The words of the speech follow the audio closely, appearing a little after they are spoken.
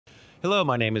Hello,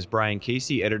 my name is Brian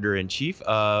Casey, Editor-in-Chief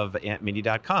of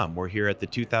AntMini.com. We're here at the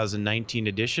 2019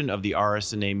 edition of the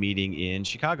RSNA meeting in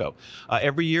Chicago.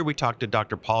 Every year we talk to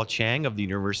Dr. Paul Chang of the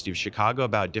University of Chicago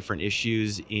about different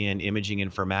issues in imaging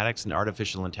informatics and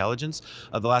artificial intelligence.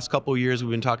 The last couple of years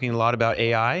we've been talking a lot about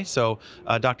AI. So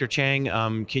Dr. Chang,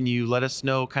 can you let us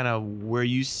know kind of where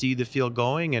you see the field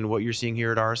going and what you're seeing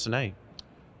here at RSNA?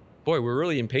 Boy, we're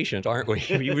really impatient, aren't we?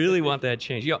 We really want that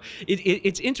change.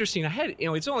 It's interesting.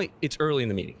 It's early in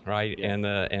the meeting, right?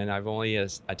 Yeah. And I've only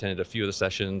attended a few of the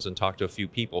sessions and talked to a few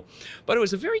people, but it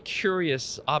was a very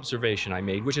curious observation I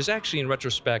made, which is actually in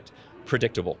retrospect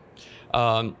predictable.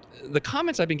 The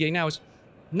comments I've been getting now is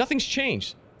nothing's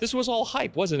changed. This was all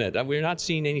hype, wasn't it? We're not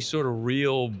seeing any sort of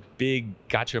real big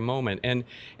gotcha moment. And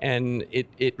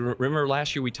remember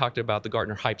last year we talked about the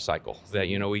Gartner hype cycle, that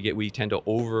we tend to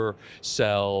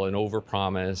oversell and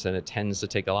overpromise, and it tends to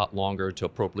take a lot longer to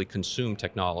appropriately consume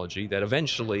technology that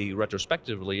eventually,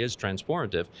 retrospectively, is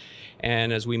transformative.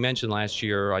 And as we mentioned last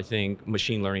year, I think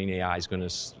machine learning AI is going to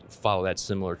follow that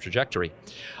similar trajectory.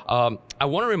 I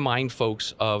want to remind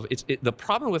folks of the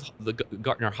problem with the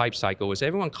Gartner hype cycle is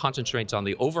everyone concentrates on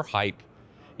the overhype,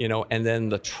 and then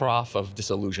the trough of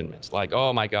disillusionment, like,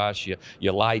 oh my gosh,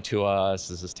 you lied to us,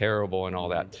 this is terrible, and all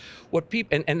that.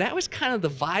 And that was kind of the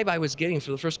vibe I was getting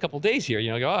for the first couple of days here.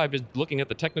 I've been looking at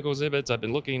the technical exhibits, I've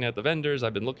been looking at the vendors,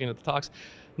 I've been looking at the talks.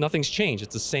 Nothing's changed.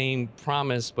 It's the same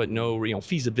promise, but no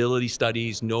feasibility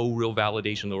studies, no real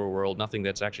validation in the real world, nothing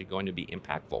that's actually going to be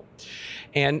impactful.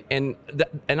 And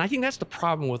I think that's the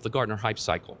problem with the Gartner hype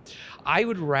cycle. I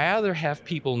would rather have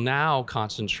people now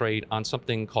concentrate on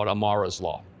something called Amara's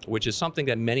Law, which is something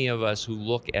that many of us who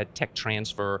look at tech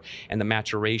transfer and the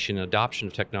maturation and adoption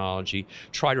of technology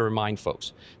try to remind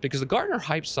folks. Because the Gartner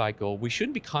hype cycle, we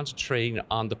shouldn't be concentrating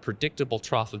on the predictable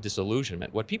trough of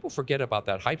disillusionment. What people forget about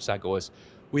that hype cycle is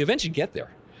we eventually get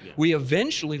there. Yeah. We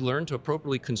eventually learn to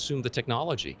appropriately consume the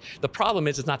technology. The problem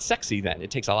is it's not sexy then. It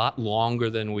takes a lot longer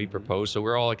than we propose, so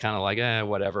we're all kind of like,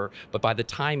 whatever. But by the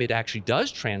time it actually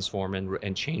does transform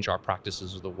and change our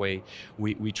practices of the way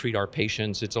we treat our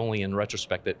patients, it's only in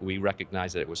retrospect that we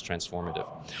recognize that it was transformative.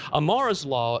 Amara's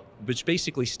Law, which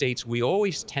basically states we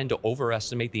always tend to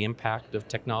overestimate the impact of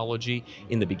technology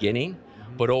in the beginning,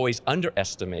 but always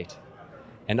underestimate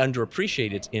and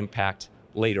underappreciate its impact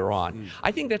later on.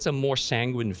 I think that's a more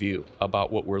sanguine view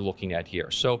about what we're looking at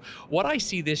here. So what I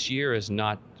see this year is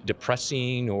not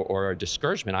depressing or a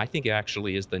discouragement. I think it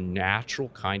actually is the natural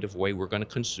kind of way we're going to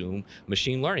consume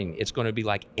machine learning. It's going to be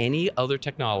like any other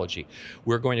technology.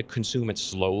 We're going to consume it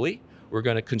slowly. We're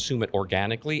going to consume it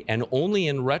organically, and only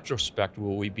in retrospect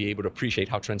will we be able to appreciate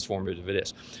how transformative it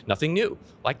is. Nothing new,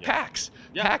 like PACS.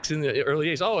 PACS in the early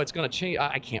days, it's going to change.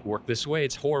 I can't work this way.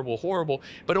 It's horrible, horrible.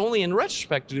 But only in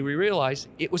retrospect do we realize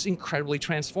it was incredibly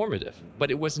transformative.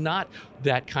 But it was not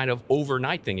that kind of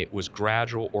overnight thing. It was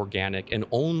gradual, organic, and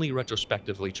only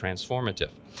retrospectively transformative.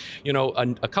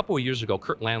 A couple of years ago,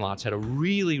 Kurt Landlots had a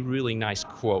really, really nice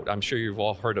quote. I'm sure you've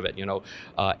all heard of it.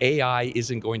 AI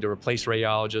isn't going to replace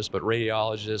radiologists, but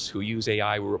radiologists who use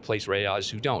AI will replace radiologists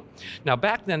who don't. Now,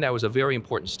 back then, that was a very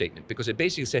important statement because it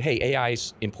basically said, hey, AI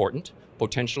is important,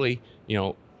 potentially,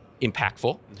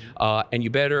 impactful, and you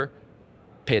better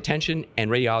pay attention,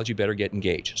 and radiology better get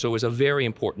engaged. So it was a very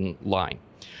important line.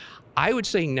 I would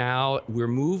say now we're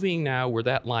moving where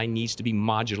that line needs to be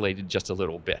modulated just a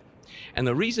little bit. And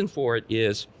the reason for it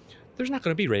is there's not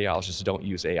going to be radiologists who don't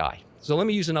use AI. So let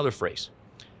me use another phrase.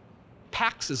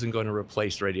 PACS isn't going to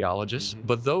replace radiologists,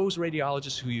 but those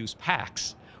radiologists who use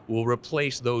PACS will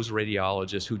replace those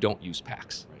radiologists who don't use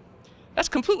PACS. That's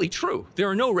completely true. There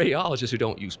are no radiologists who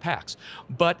don't use PACS.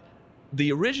 But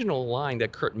the original line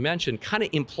that Kurt mentioned kind of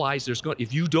implies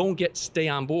if you don't stay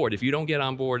on board, if you don't get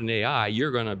on board in AI,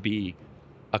 you're going to be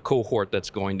a cohort that's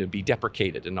going to be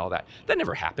deprecated and all that. That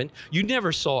never happened. You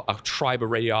never saw a tribe of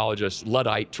radiologists,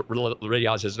 Luddite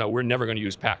radiologists, no, we're never going to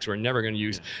use PACS, we're never going to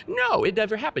use. No, it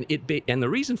never happened. And the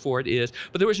reason for it is,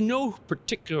 but there was no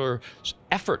particular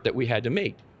effort that we had to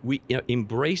make. We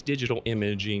embraced digital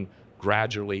imaging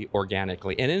gradually,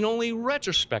 organically. And in only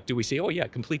retrospect do we say, oh yeah,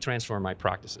 complete transform my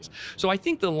practices. So I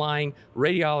think the line,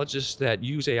 radiologists that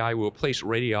use AI will replace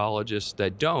radiologists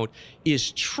that don't,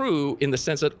 is true in the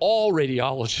sense that all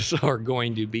radiologists are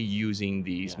going to be using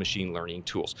these machine learning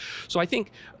tools. So I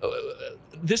think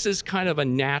this is kind of a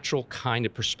natural kind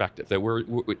of perspective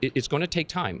that it's going to take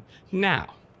time.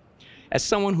 Now, as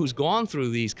someone who's gone through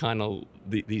these kind of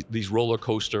these roller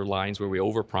coaster lines where we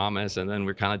overpromise and then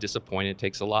we're kind of disappointed, it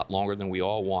takes a lot longer than we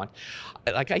all want.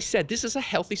 Like I said, this is a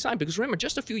healthy sign because remember,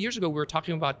 just a few years ago we were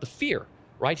talking about the fear,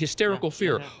 right? Hysterical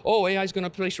fear. Oh, AI is going to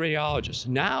replace radiologists.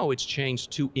 Now it's changed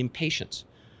to impatience.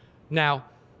 Now,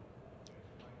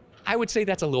 I would say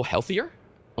that's a little healthier.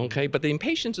 Okay, but the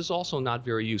impatience is also not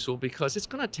very useful because it's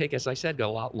going to take, as I said, a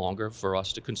lot longer for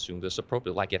us to consume this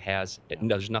appropriately, like it has.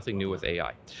 There's nothing new with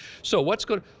AI. So what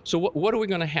are we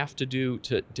going to have to do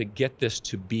to get this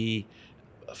to be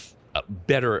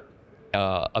better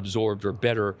absorbed or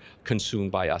better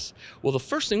consumed by us? Well, the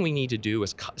first thing we need to do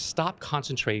is stop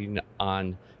concentrating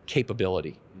on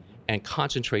capability and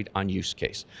concentrate on use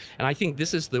case. And I think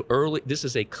this is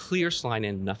a clear sign,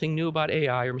 and nothing new about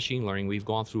AI or machine learning. We've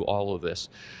gone through all of this.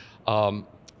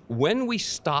 When we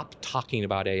stop talking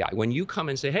about AI, when you come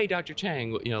and say, hey, Dr.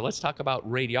 Chang, let's talk about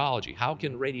radiology. How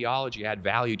can radiology add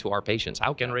value to our patients?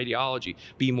 How can radiology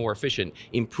be more efficient,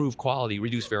 improve quality,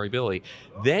 reduce variability?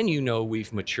 Then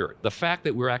we've matured. The fact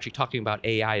that we're actually talking about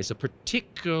AI as a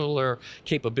particular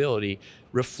capability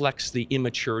reflects the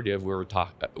immaturity of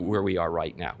where we are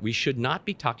right now. We should not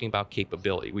be talking about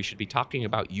capability. We should be talking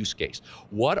about use case.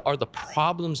 What are the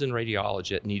problems in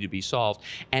radiology that need to be solved?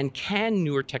 And can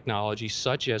newer technologies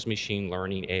such as machine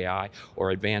learning, AI,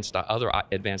 or other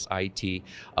advanced IT,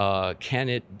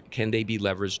 can they be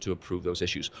leveraged to improve those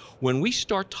issues? When we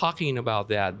start talking about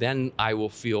that, then I will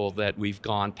feel that we've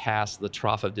gone past the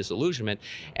trough of disillusionment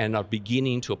and are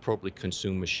beginning to appropriately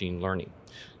consume machine learning.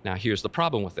 Now, here's the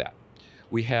problem with that.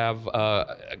 We have,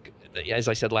 as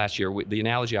I said last year, the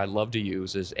analogy I love to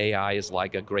use is AI is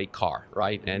like a great car,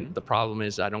 right? And the problem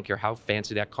is, I don't care how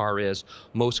fancy that car is,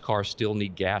 most cars still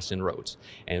need gas and roads.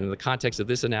 And in the context of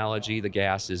this analogy, the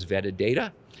gas is vetted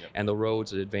data, and the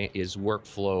roads is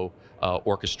workflow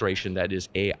orchestration that is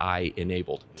AI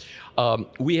enabled.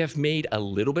 We have made a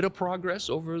little bit of progress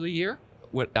over the year.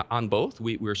 On both,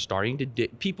 we're starting to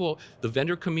the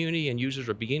vendor community and users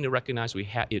are beginning to recognize we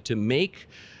have to make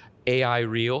AI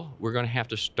real. We're going to have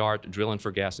to start drilling for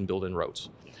gas and building roads.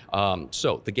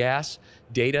 So the gas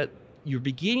data, you're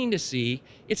beginning to see,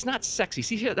 it's not sexy.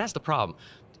 See, here, that's the problem.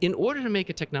 In order to make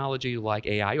a technology like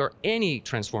AI or any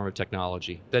transformative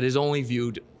technology that is only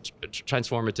viewed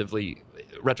transformatively,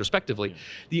 retrospectively,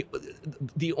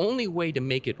 the only way to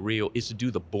make it real is to do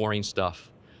the boring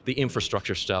stuff, the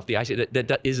infrastructure stuff, the IC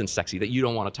that isn't sexy, that you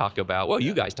don't want to talk about. Well,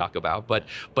 you guys talk about, but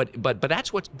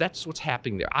that's what's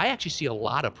happening there. I actually see a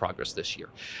lot of progress this year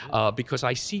because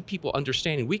I see people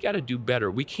understanding we got to do better.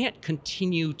 We can't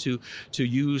continue to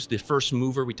use the first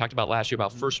mover. We talked about last year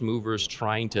about first movers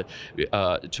trying to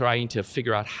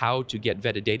figure out how to get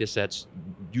vetted data sets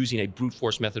using a brute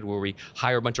force method where we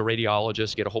hire a bunch of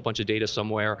radiologists, get a whole bunch of data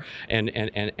somewhere,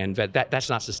 and vet. That's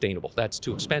not sustainable. That's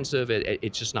too expensive.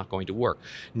 It's just not going to work.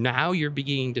 Now you're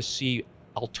beginning to see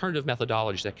alternative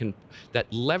methodologies that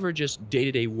leverages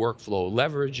day-to-day workflow,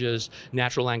 leverages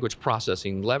natural language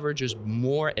processing, leverages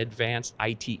more advanced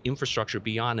IT infrastructure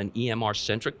beyond an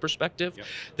EMR-centric perspective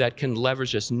that can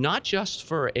leverage this not just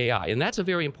for AI, and that's a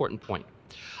very important point.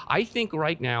 I think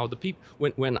right now the people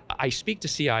when I speak to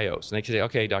CIOs and they say,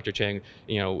 okay, Dr. Chang,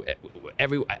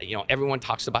 everyone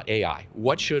talks about AI.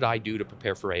 What should I do to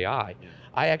prepare for AI?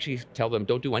 I actually tell them,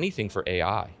 don't do anything for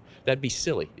AI. That'd be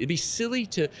silly. It'd be silly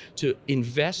to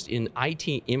invest in IT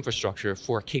infrastructure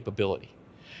for capability.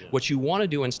 What you want to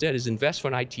do instead is invest for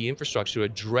an IT infrastructure to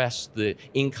address the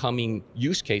incoming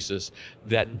use cases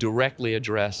that directly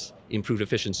address improved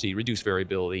efficiency, reduce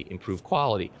variability, improve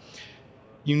quality.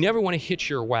 You never want to hitch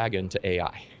your wagon to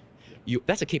AI.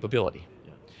 That's a capability.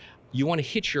 You want to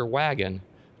hitch your wagon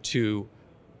to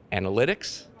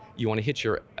analytics. You want to hitch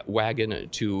your wagon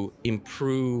to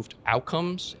improved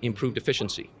outcomes, improved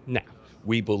efficiency. Now,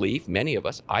 we believe, many of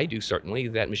us, I do certainly,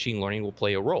 that machine learning will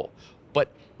play a role.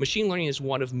 But machine learning is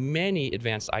one of many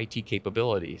advanced IT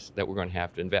capabilities that we're going to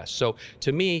have to invest. So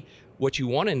to me, what you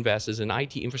want to invest is in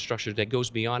IT infrastructure that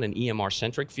goes beyond an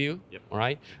EMR-centric view,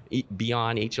 right?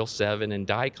 Beyond HL7 and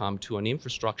DICOM to an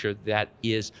infrastructure that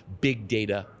is big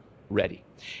data ready.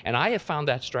 And I have found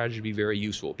that strategy to be very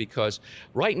useful because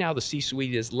right now the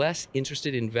C-suite is less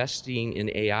interested in investing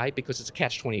in AI because it's a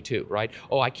catch-22, right?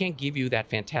 Oh, I can't give you that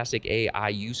fantastic AI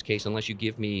use case unless you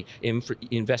give me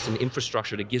invest in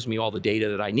infrastructure that gives me all the data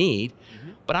that I need.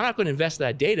 But I'm not going to invest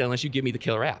that data unless you give me the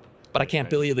killer app. But I can't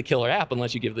bill you the killer app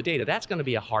unless you give the data. That's going to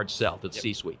be a hard sell to the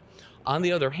C-suite. On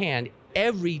the other hand,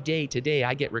 every day today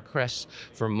I get requests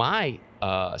from my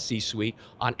C-suite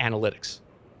on analytics.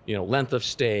 Length of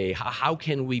stay, how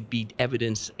can we be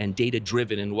evidence and data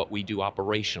driven in what we do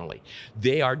operationally?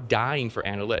 They are dying for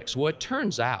analytics. Well, it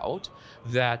turns out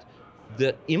that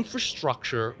the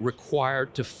infrastructure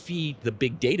required to feed the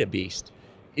big data beast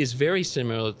is very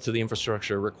similar to the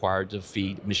infrastructure required to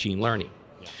feed machine learning.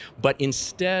 But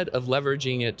instead of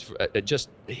leveraging it, just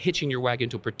hitching your wagon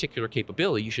to a particular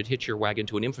capability, you should hitch your wagon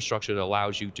to an infrastructure that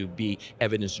allows you to be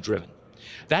evidence driven.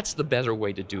 That's the better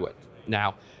way to do it.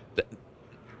 Now,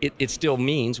 it still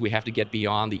means we have to get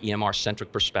beyond the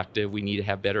EMR-centric perspective. We need to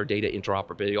have better data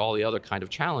interoperability, all the other kind of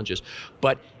challenges.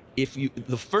 But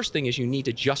the first thing is you need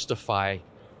to justify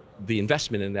the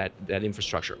investment in that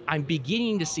infrastructure. I'm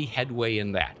beginning to see headway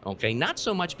in that, okay? Not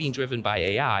so much being driven by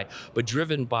AI, but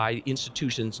driven by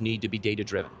institutions need to be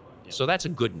data-driven. Yeah. So that's a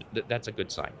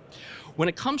good sign. When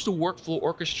it comes to workflow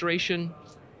orchestration,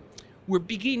 we're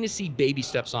beginning to see baby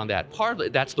steps on that. Partly,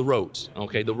 that's the roads,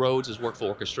 okay? The roads is workflow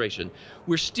orchestration.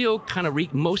 We're still kind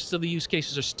of, most of the use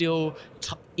cases are still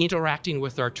interacting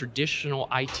with our traditional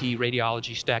IT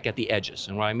radiology stack at the edges.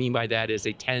 And what I mean by that is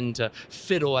they tend to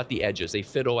fiddle at the edges. They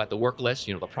fiddle at the work list,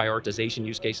 the prioritization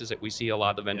use cases that we see a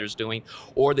lot of the vendors doing,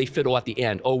 or they fiddle at the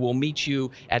end. Oh, we'll meet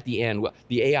you at the end.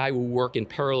 The AI will work in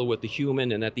parallel with the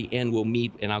human, and at the end we'll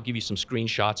meet, and I'll give you some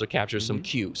screenshots or capture some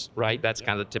cues, right? That's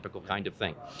kind of the typical kind of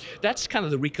thing. That's kind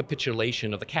of the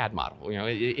recapitulation of the CAD model.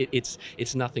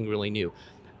 It's nothing really new.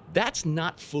 That's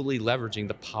not fully leveraging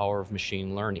the power of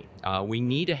machine learning. We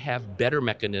need to have better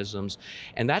mechanisms,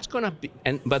 and that's going to be,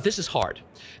 but this is hard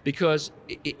because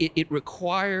it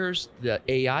requires the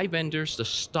AI vendors to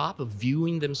stop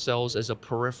viewing themselves as a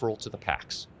peripheral to the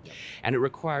PACS. And it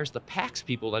requires the PACS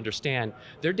people to understand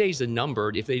their days are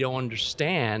numbered if they don't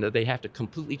understand that they have to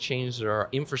completely change their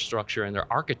infrastructure and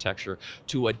their architecture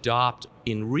to adopt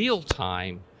in real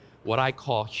time what I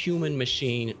call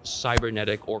human-machine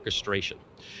cybernetic orchestration.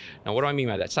 Now, what do I mean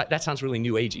by that? That sounds really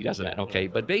new agey, doesn't it? Okay,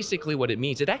 but basically what it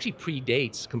means, it actually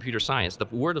predates computer science. The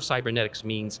word of cybernetics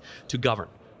means to govern.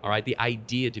 All right, the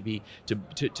idea to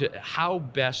how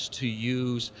best to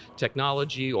use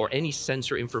technology or any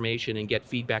sensor information and get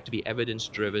feedback to be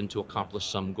evidence-driven to accomplish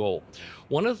some goal.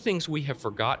 One of the things we have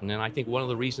forgotten, and I think one of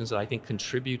the reasons that I think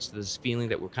contributes to this feeling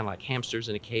that we're kind of like hamsters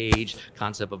in a cage,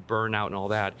 concept of burnout and all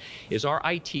that, is our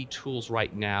IT tools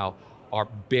right now are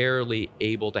barely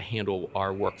able to handle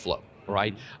our workflow.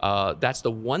 Right? That's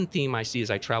the one theme I see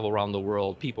as I travel around the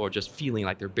world. People are just feeling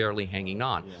like they're barely hanging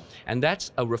on. Yeah. And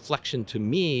that's a reflection to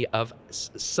me of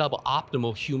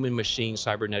suboptimal human-machine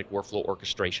cybernetic workflow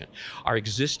orchestration. Our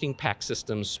existing PACS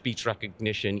systems, speech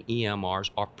recognition, EMRs,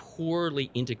 are poorly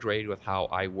integrated with how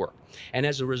I work. And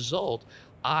as a result,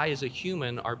 I, as a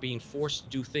human, are being forced to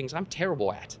do things I'm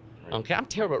terrible at. Okay, I'm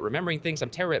terrible at remembering things, I'm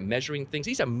terrible at measuring things.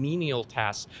 These are menial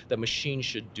tasks that machines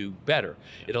should do better.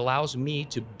 It allows me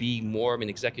to be more of an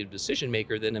executive decision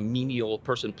maker than a menial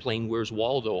person playing Where's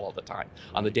Waldo all the time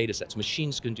on the data sets.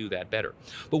 Machines can do that better.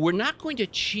 But we're not going to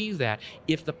achieve that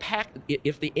if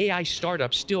the AI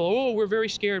startups still, oh, we're very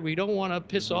scared, we don't want to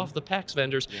piss off the PACS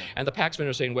vendors, and the PACS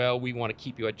vendors are saying, well, we want to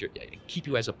keep you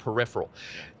as a peripheral.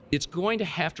 It's going to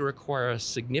have to require a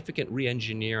significant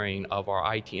re-engineering of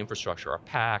our IT infrastructure, our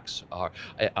PACS,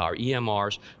 our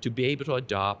EMRs, to be able to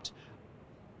adopt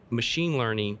machine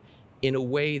learning in a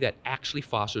way that actually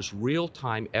fosters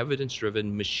real-time,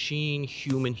 evidence-driven,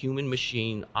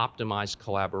 human-machine optimized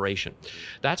collaboration.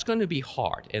 That's going to be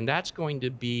hard, and that's going to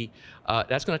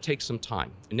take some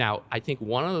time. Now, I think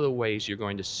one of the ways you're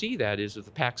going to see that is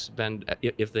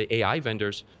if the AI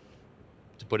vendors,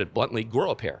 to put it bluntly,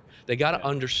 grow a pair. They got to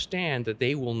understand that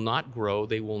they will not grow,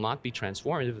 they will not be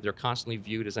transformative if they're constantly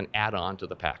viewed as an add-on to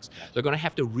the PACS. They're going to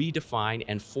have to redefine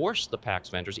and force the PACS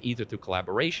vendors, either through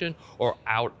collaboration or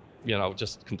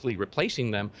just completely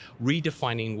replacing them,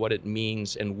 redefining what it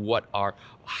means and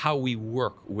how we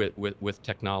work with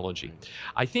technology.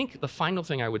 I think the final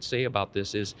thing I would say about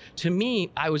this is, to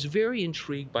me, I was very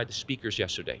intrigued by the speakers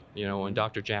yesterday. When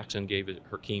Dr. Jackson gave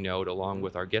her keynote along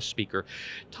with our guest speaker,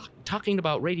 talking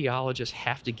about radiologists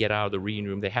have to get out of the reading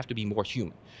room, they have to be more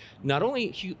human. Not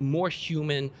only more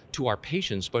human to our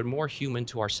patients, but more human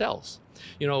to ourselves.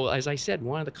 As I said,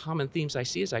 one of the common themes I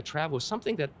see as I travel is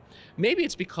something that, maybe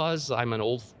it's because I'm an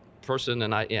old person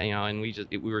and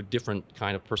we were different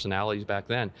kind of personalities back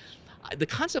then. The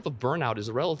concept of burnout is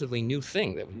a relatively new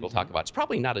thing that people talk about. It's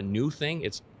probably not a new thing.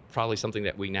 It's probably something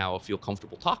that we now feel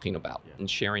comfortable talking about and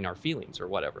sharing our feelings or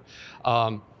whatever.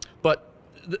 But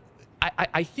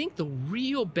I think the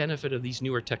real benefit of these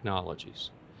newer technologies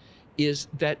is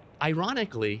that,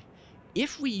 ironically,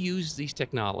 if we use these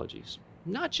technologies,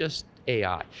 not just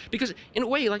AI, because in a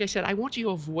way, like I said, I want you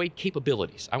to avoid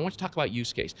capabilities. I want to talk about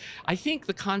use case. I think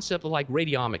the concept of like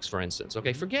radiomics, for instance,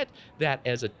 okay, forget that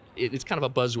as it's kind of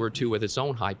a buzzword too with its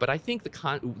own hype, but I think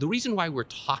the reason why we're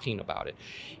talking about it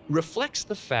reflects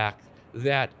the fact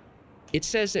that it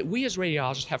says that we as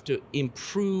radiologists have to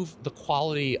improve the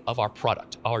quality of our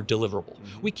product, our deliverable.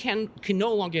 We can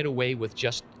no longer get away with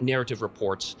just narrative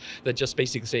reports that just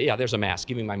basically say, yeah, there's a mask,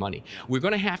 give me my money. We're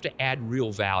going to have to add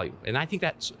real value. And I think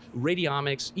that's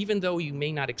radiomics, even though you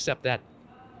may not accept that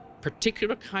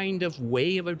particular kind of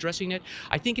way of addressing it,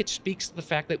 I think it speaks to the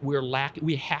fact that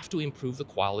we have to improve the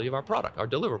quality of our product, our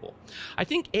deliverable. I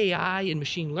think AI and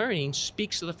machine learning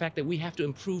speaks to the fact that we have to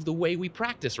improve the way we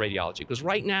practice radiology, because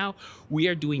right now we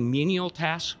are doing menial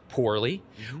tasks poorly.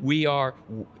 We are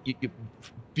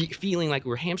feeling like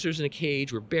we're hamsters in a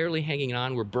cage, we're barely hanging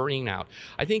on, we're burning out.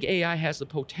 I think AI has the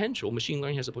potential, machine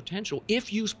learning has the potential,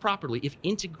 if used properly, if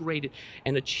integrated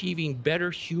and achieving better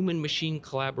human-machine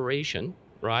collaboration,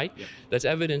 right? Yep. That's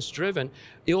evidence-driven.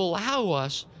 It will allow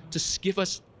us to give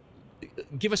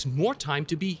us more time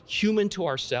to be human to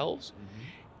ourselves,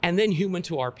 and then human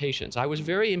to our patients. I was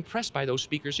very impressed by those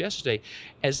speakers yesterday.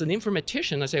 As an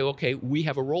informatician, I say, okay, we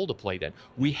have a role to play then.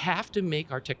 We have to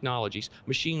make our technologies,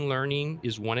 machine learning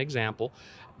is one example,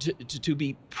 to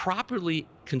be properly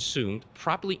consumed,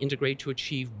 properly integrated to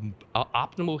achieve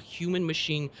optimal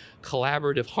human-machine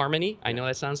collaborative harmony. I know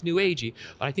that sounds new agey,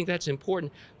 but I think that's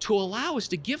important to allow us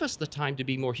to give us the time to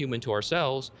be more human to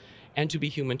ourselves and to be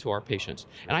human to our patients.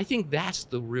 And I think that's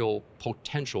the real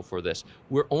potential for this.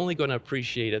 We're only going to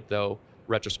appreciate it, though,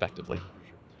 retrospectively.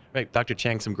 Right, Dr.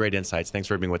 Chang, some great insights. Thanks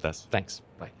for being with us. Thanks.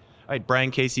 Bye. All right, Brian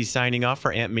Casey signing off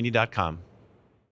for antmini.com.